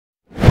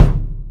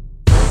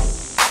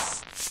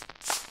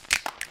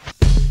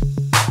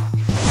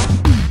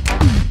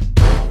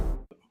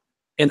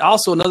And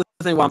also another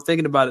thing while I'm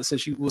thinking about it,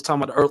 since you was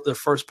talking about the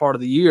first part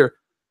of the year,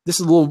 this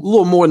is a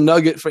little more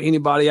nugget for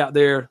anybody out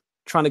there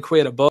trying to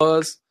create a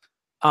buzz.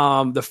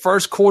 The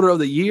first quarter of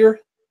the year,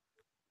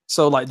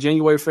 so like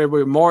January,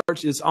 February,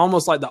 March, is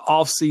almost like the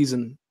off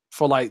season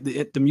for like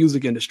the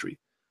music industry,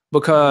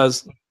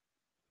 because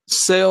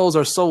sales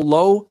are so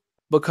low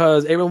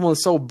because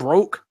everyone's so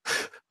broke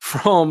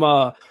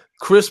from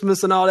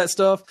Christmas and all that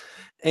stuff.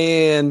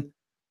 And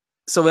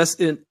so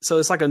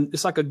it's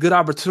like a good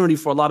opportunity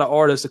for a lot of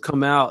artists to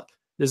come out.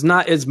 There's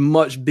not as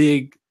much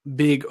big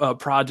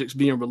projects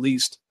being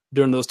released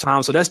during those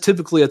times. So that's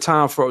typically a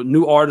time for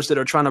new artists that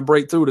are trying to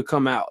break through to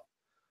come out.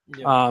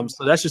 Yeah.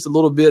 So that's just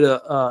one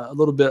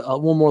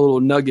more little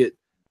nugget.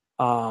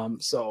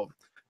 So